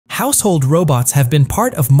Household robots have been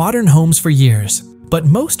part of modern homes for years, but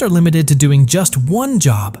most are limited to doing just one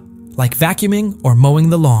job, like vacuuming or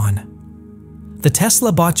mowing the lawn. The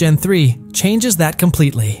Tesla Bot Gen 3 changes that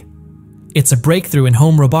completely. It's a breakthrough in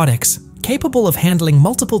home robotics, capable of handling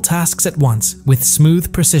multiple tasks at once with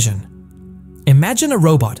smooth precision. Imagine a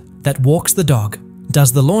robot that walks the dog,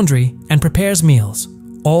 does the laundry, and prepares meals,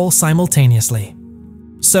 all simultaneously.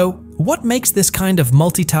 So, what makes this kind of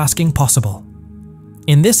multitasking possible?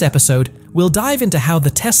 In this episode, we'll dive into how the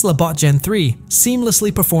Tesla Bot Gen 3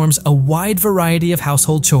 seamlessly performs a wide variety of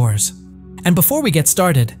household chores. And before we get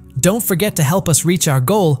started, don't forget to help us reach our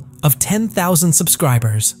goal of 10,000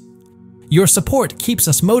 subscribers. Your support keeps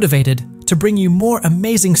us motivated to bring you more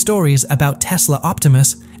amazing stories about Tesla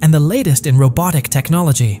Optimus and the latest in robotic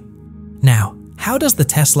technology. Now, how does the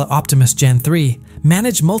Tesla Optimus Gen 3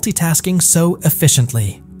 manage multitasking so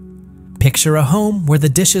efficiently? Picture a home where the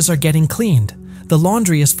dishes are getting cleaned, the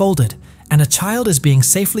laundry is folded, and a child is being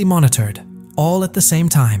safely monitored, all at the same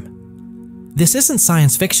time. This isn't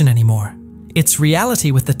science fiction anymore. It's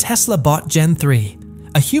reality with the Tesla Bot Gen 3,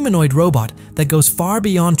 a humanoid robot that goes far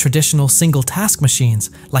beyond traditional single-task machines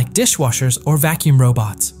like dishwashers or vacuum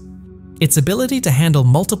robots. Its ability to handle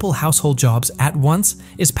multiple household jobs at once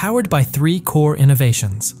is powered by three core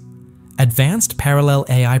innovations: advanced parallel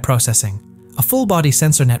AI processing, a full-body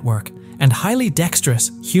sensor network, and highly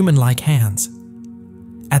dexterous, human-like hands.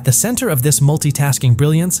 At the center of this multitasking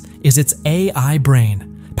brilliance is its AI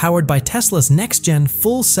brain, powered by Tesla's next-gen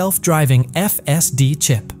full self-driving FSD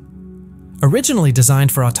chip. Originally designed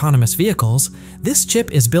for autonomous vehicles, this chip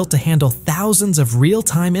is built to handle thousands of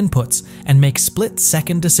real-time inputs and make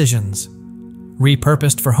split-second decisions.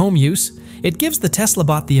 Repurposed for home use, it gives the Tesla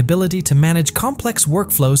Bot the ability to manage complex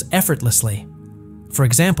workflows effortlessly. For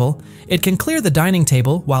example, it can clear the dining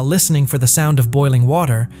table while listening for the sound of boiling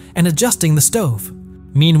water and adjusting the stove,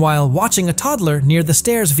 meanwhile watching a toddler near the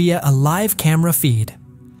stairs via a live camera feed.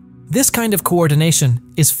 This kind of coordination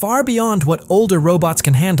is far beyond what older robots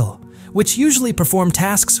can handle, which usually perform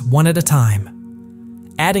tasks one at a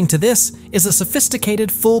time. Adding to this is a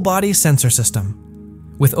sophisticated full-body sensor system.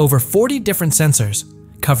 With over 40 different sensors,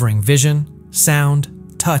 covering vision, sound,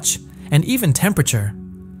 touch, and even temperature,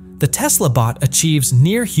 the Tesla Bot achieves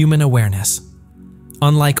near-human awareness.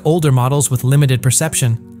 Unlike older models with limited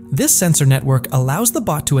perception, this sensor network allows the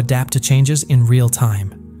bot to adapt to changes in real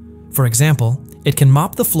time. For example, it can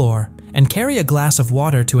mop the floor and carry a glass of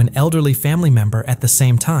water to an elderly family member at the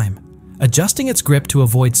same time, adjusting its grip to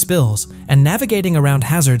avoid spills and navigating around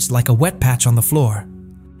hazards like a wet patch on the floor.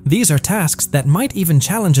 These are tasks that might even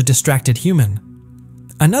challenge a distracted human.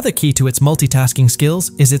 Another key to its multitasking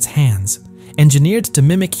skills is its hands, engineered to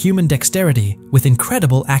mimic human dexterity with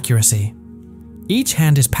incredible accuracy. Each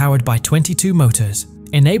hand is powered by 22 motors,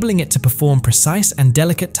 enabling it to perform precise and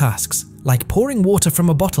delicate tasks like pouring water from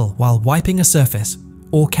a bottle while wiping a surface,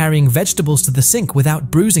 or carrying vegetables to the sink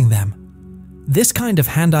without bruising them. This kind of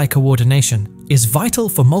hand-eye coordination is vital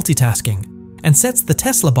for multitasking and sets the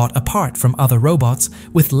Tesla Bot apart from other robots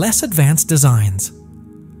with less advanced designs.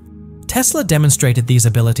 Tesla demonstrated these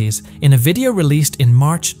abilities in a video released in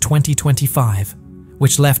March 2025,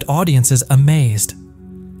 which left audiences amazed.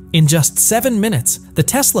 In just 7 minutes, the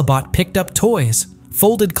Tesla Bot picked up toys,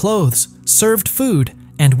 folded clothes, served food,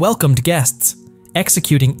 and welcomed guests,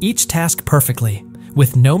 executing each task perfectly,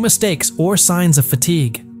 with no mistakes or signs of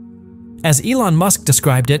fatigue. As Elon Musk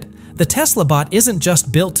described it, the Tesla Bot isn't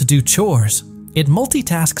just built to do chores, it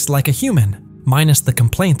multitasks like a human, minus the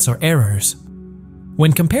complaints or errors.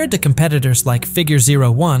 When compared to competitors like Figure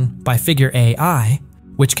 01 by Figure AI,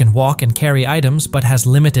 which can walk and carry items but has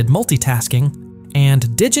limited multitasking,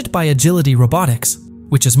 and Digit by Agility Robotics,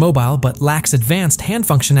 which is mobile but lacks advanced hand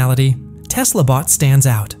functionality, Tesla Bot stands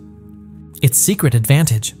out. Its secret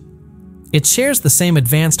advantage: it shares the same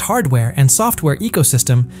advanced hardware and software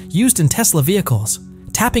ecosystem used in Tesla vehicles,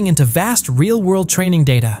 tapping into vast real-world training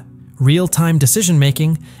data, real-time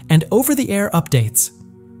decision-making, and over-the-air updates.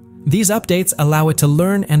 These updates allow it to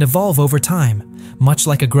learn and evolve over time, much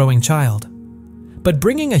like a growing child. But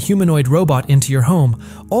bringing a humanoid robot into your home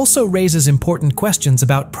also raises important questions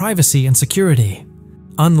about privacy and security.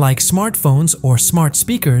 Unlike smartphones or smart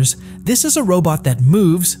speakers, this is a robot that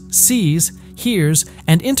moves, sees, hears,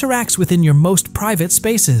 and interacts within your most private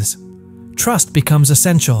spaces. Trust becomes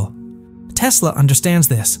essential. Tesla understands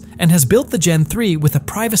this and has built the Gen 3 with a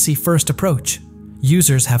privacy-first approach.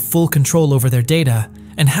 Users have full control over their data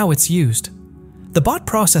and how it's used. The bot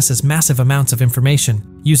processes massive amounts of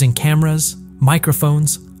information using cameras,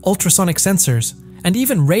 microphones, ultrasonic sensors, and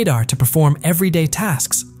even radar to perform everyday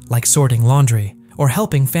tasks like sorting laundry or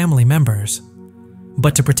helping family members.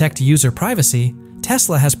 But to protect user privacy,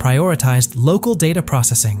 Tesla has prioritized local data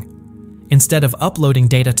processing. Instead of uploading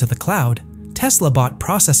data to the cloud, Tesla Bot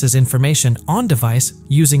processes information on-device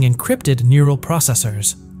using encrypted neural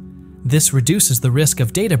processors. This reduces the risk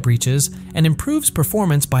of data breaches and improves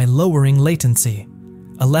performance by lowering latency,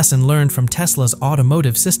 a lesson learned from Tesla's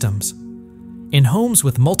automotive systems. In homes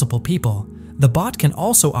with multiple people, the bot can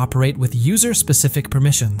also operate with user-specific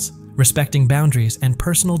permissions, respecting boundaries and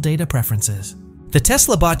personal data preferences. The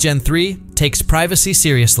Tesla Bot Gen 3 takes privacy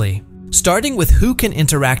seriously, starting with who can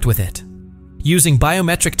interact with it. Using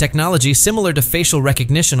biometric technology similar to facial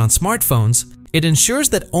recognition on smartphones, it ensures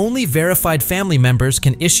that only verified family members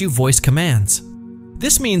can issue voice commands.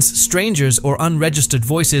 This means strangers or unregistered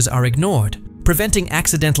voices are ignored, preventing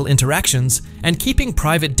accidental interactions and keeping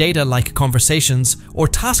private data like conversations or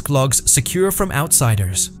task logs secure from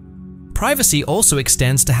outsiders. Privacy also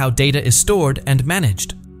extends to how data is stored and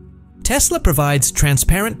managed. Tesla provides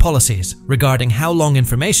transparent policies regarding how long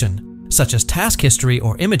information, such as task history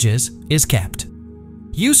or images, is kept.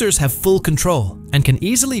 Users have full control and can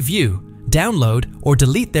easily view, download, or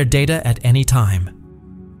delete their data at any time.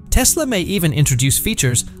 Tesla may even introduce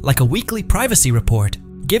features like a weekly privacy report,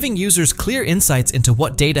 giving users clear insights into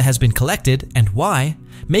what data has been collected and why,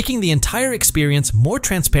 making the entire experience more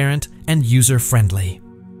transparent and user-friendly.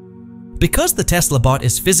 Because the Tesla Bot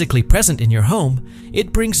is physically present in your home,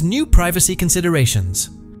 it brings new privacy considerations.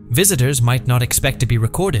 Visitors might not expect to be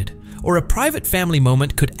recorded, or a private family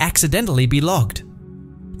moment could accidentally be logged.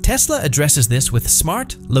 Tesla addresses this with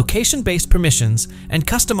smart, location-based permissions and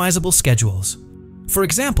customizable schedules. For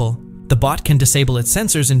example, the bot can disable its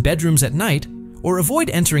sensors in bedrooms at night or avoid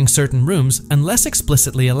entering certain rooms unless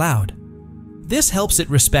explicitly allowed. This helps it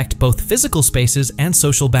respect both physical spaces and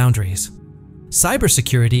social boundaries.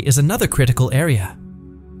 Cybersecurity is another critical area.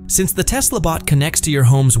 Since the Tesla Bot connects to your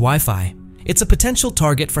home's Wi-Fi, it's a potential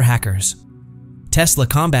target for hackers. Tesla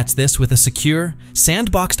combats this with a secure,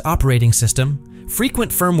 sandboxed operating system,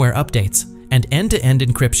 frequent firmware updates, and end-to-end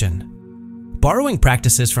encryption. Borrowing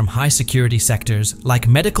practices from high-security sectors like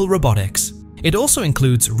medical robotics, it also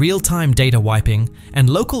includes real-time data wiping and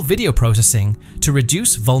local video processing to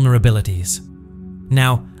reduce vulnerabilities.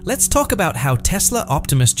 Now, let's talk about how Tesla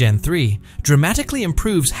Optimus Gen 3 dramatically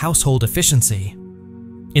improves household efficiency.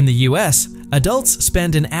 In the US, adults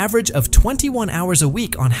spend an average of 21 hours a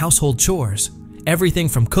week on household chores, everything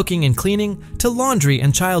from cooking and cleaning to laundry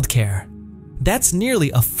and childcare. That's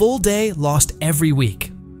nearly a full day lost every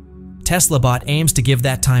week. Tesla Bot aims to give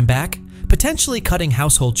that time back, potentially cutting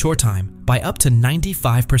household chore time by up to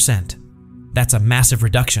 95%. That's a massive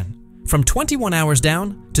reduction, from 21 hours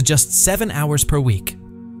down to just 7 hours per week.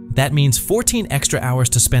 That means 14 extra hours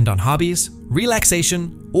to spend on hobbies,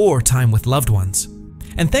 relaxation, or time with loved ones.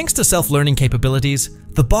 And thanks to self-learning capabilities,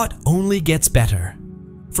 the bot only gets better.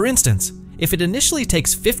 For instance, if it initially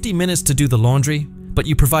takes 50 minutes to do the laundry, but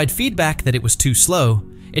you provide feedback that it was too slow,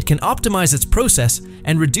 it can optimize its process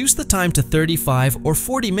and reduce the time to 35 or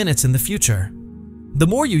 40 minutes in the future. The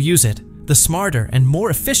more you use it, the smarter and more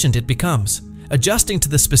efficient it becomes, adjusting to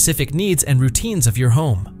the specific needs and routines of your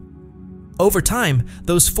home. Over time,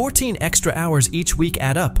 those 14 extra hours each week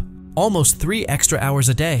add up, almost 3 extra hours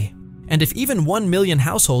a day. And if even 1 million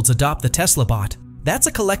households adopt the Tesla Bot, that's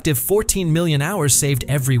a collective 14 million hours saved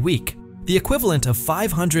every week, the equivalent of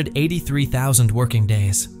 583,000 working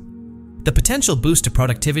days. The potential boost to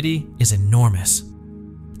productivity is enormous.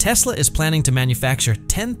 Tesla is planning to manufacture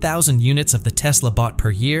 10,000 units of the Tesla Bot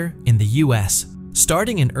per year in the US,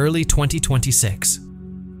 starting in early 2026,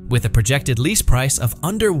 with a projected lease price of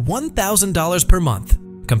under $1,000 per month,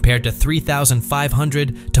 compared to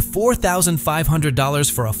 $3,500 to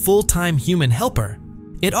 $4,500 for a full-time human helper.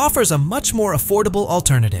 It offers a much more affordable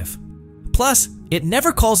alternative. Plus, it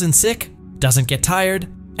never calls in sick, doesn't get tired,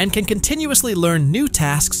 and can continuously learn new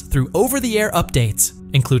tasks through over-the-air updates,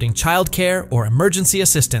 including childcare or emergency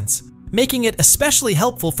assistance, making it especially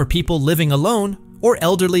helpful for people living alone or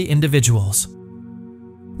elderly individuals.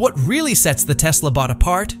 What really sets the Tesla Bot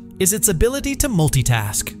apart is its ability to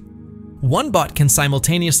multitask. One bot can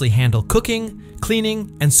simultaneously handle cooking,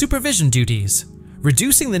 cleaning, and supervision duties,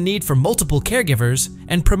 reducing the need for multiple caregivers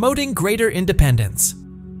and promoting greater independence.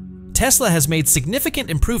 Tesla has made significant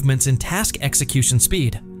improvements in task execution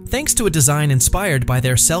speed, thanks to a design inspired by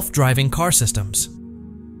their self-driving car systems.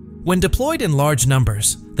 When deployed in large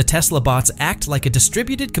numbers, the Tesla bots act like a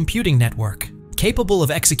distributed computing network, capable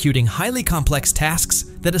of executing highly complex tasks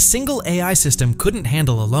that a single AI system couldn't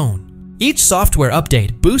handle alone. Each software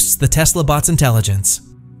update boosts the Tesla bot's intelligence.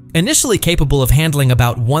 Initially capable of handling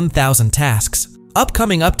about 1,000 tasks,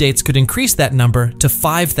 upcoming updates could increase that number to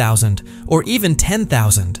 5,000 or even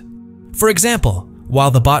 10,000. For example, While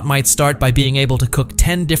the bot might start by being able to cook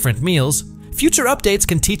 10 different meals, future updates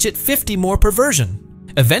can teach it 50 more per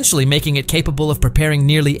version, eventually making it capable of preparing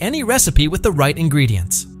nearly any recipe with the right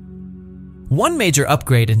ingredients. One major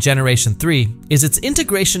upgrade in Generation 3 is its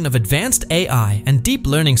integration of advanced AI and deep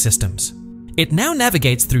learning systems. It now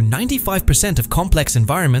navigates through 95% of complex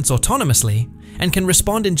environments autonomously and can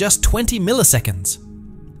respond in just 20 milliseconds.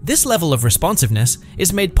 This level of responsiveness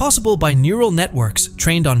is made possible by neural networks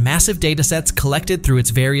trained on massive datasets collected through its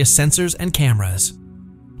various sensors and cameras.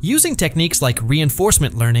 Using techniques like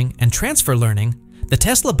reinforcement learning and transfer learning, the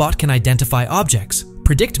Tesla bot can identify objects,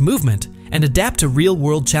 predict movement, and adapt to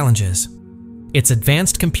real-world challenges. Its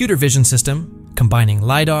advanced computer vision system, combining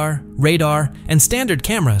LiDAR, radar, and standard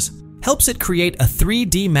cameras, helps it create a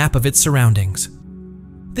 3D map of its surroundings.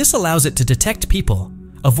 This allows it to detect people,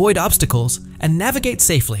 avoid obstacles, and navigate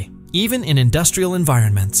safely, even in industrial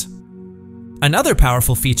environments. Another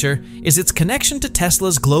powerful feature is its connection to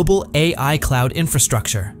Tesla's global AI cloud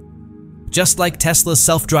infrastructure. Just like Tesla's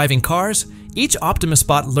self-driving cars, each Optimus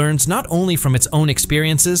bot learns not only from its own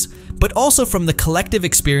experiences, but also from the collective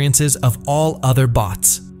experiences of all other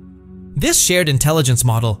bots. This shared intelligence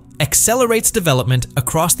model accelerates development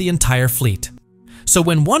across the entire fleet. So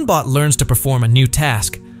when one bot learns to perform a new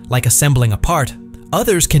task, like assembling a part,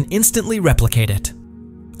 others can instantly replicate it.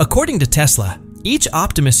 According to Tesla, each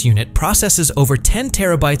Optimus unit processes over 10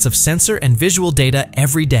 terabytes of sensor and visual data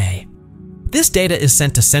every day. This data is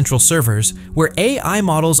sent to central servers where AI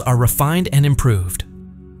models are refined and improved.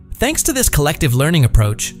 Thanks to this collective learning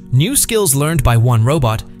approach, new skills learned by one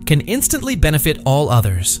robot can instantly benefit all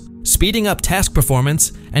others, speeding up task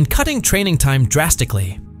performance and cutting training time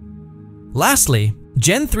drastically. Lastly,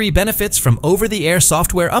 Gen 3 benefits from over-the-air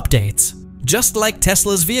software updates, just like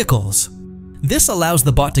Tesla's vehicles. This allows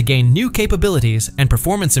the bot to gain new capabilities and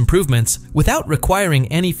performance improvements without requiring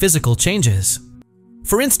any physical changes.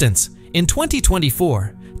 For instance, in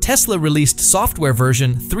 2024, Tesla released software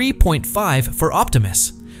version 3.5 for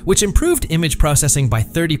Optimus, which improved image processing by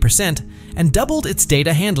 30% and doubled its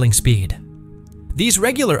data handling speed. These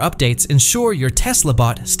regular updates ensure your Tesla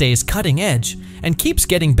bot stays cutting edge and keeps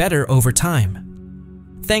getting better over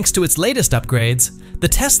time. Thanks to its latest upgrades, the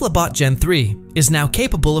Tesla bot Gen 3 is now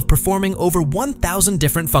capable of performing over 1,000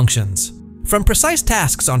 different functions, from precise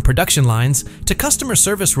tasks on production lines to customer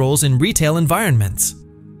service roles in retail environments.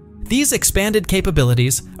 These expanded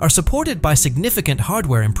capabilities are supported by significant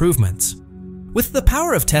hardware improvements. With the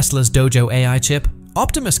power of Tesla's Dojo AI chip,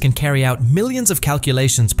 Optimus can carry out millions of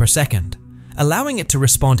calculations per second, allowing it to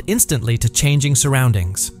respond instantly to changing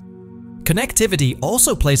surroundings. Connectivity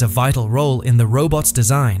also plays a vital role in the robot's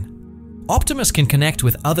design. Optimus can connect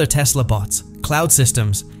with other Tesla bots, cloud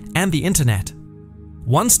systems, and the internet.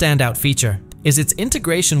 One standout feature is its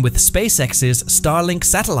integration with SpaceX's Starlink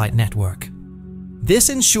satellite network. This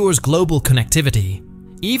ensures global connectivity,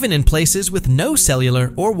 even in places with no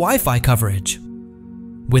cellular or Wi-Fi coverage.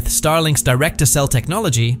 With Starlink's direct-to-cell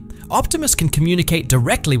technology, Optimus can communicate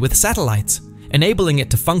directly with satellites, enabling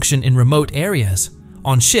it to function in remote areas,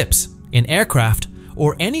 on ships, in aircraft,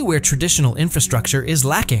 or anywhere traditional infrastructure is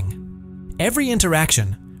lacking. Every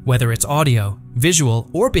interaction, whether it's audio, visual,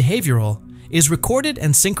 or behavioral, is recorded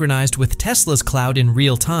and synchronized with Tesla's cloud in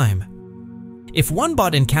real time. If one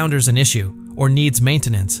bot encounters an issue or needs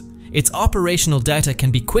maintenance, its operational data can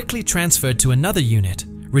be quickly transferred to another unit,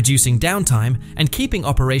 reducing downtime and keeping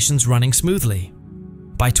operations running smoothly.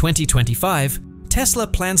 By 2025, Tesla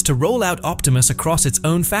plans to roll out Optimus across its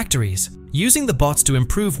own factories, using the bots to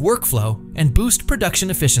improve workflow and boost production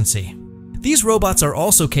efficiency. These robots are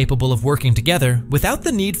also capable of working together without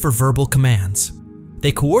the need for verbal commands.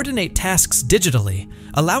 They coordinate tasks digitally,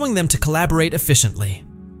 allowing them to collaborate efficiently.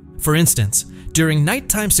 For instance, during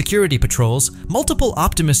nighttime security patrols, multiple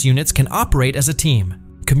Optimus units can operate as a team,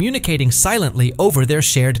 communicating silently over their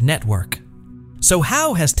shared network. So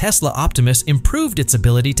how has Tesla Optimus improved its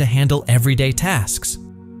ability to handle everyday tasks?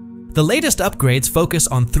 The latest upgrades focus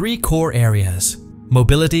on 3 core areas: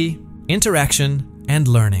 mobility, interaction, and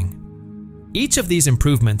learning. Each of these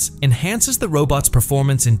improvements enhances the robot's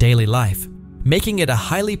performance in daily life, making it a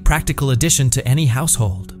highly practical addition to any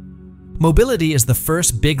household. Mobility is the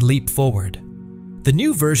first big leap forward. The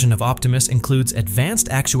new version of Optimus includes advanced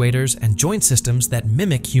actuators and joint systems that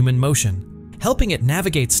mimic human motion, helping it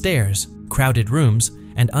navigate stairs, crowded rooms,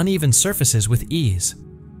 and uneven surfaces with ease.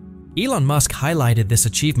 Elon Musk highlighted this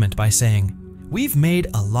achievement by saying, "We've made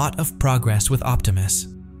a lot of progress with Optimus.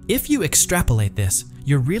 If you extrapolate this,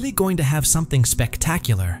 you're really going to have something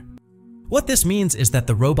spectacular." What this means is that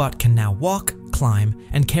the robot can now walk, climb,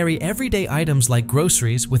 and carry everyday items like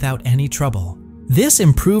groceries without any trouble. This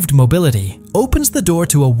improved mobility opens the door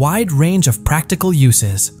to a wide range of practical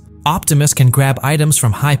uses. Optimus can grab items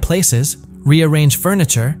from high places, rearrange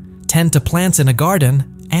furniture, tend to plants in a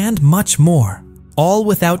garden, and much more, all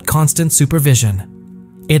without constant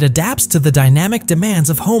supervision. It adapts to the dynamic demands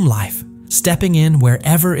of home life, stepping in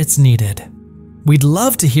wherever it's needed. We'd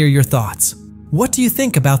love to hear your thoughts. What do you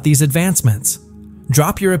think about these advancements?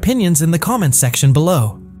 Drop your opinions in the comments section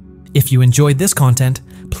below. If you enjoyed this content,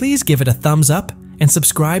 please give it a thumbs up and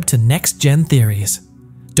subscribe to Next Gen Theories.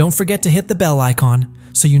 Don't forget to hit the bell icon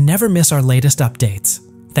so you never miss our latest updates.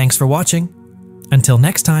 Thanks for watching. Until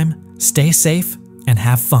next time, stay safe and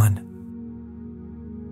have fun.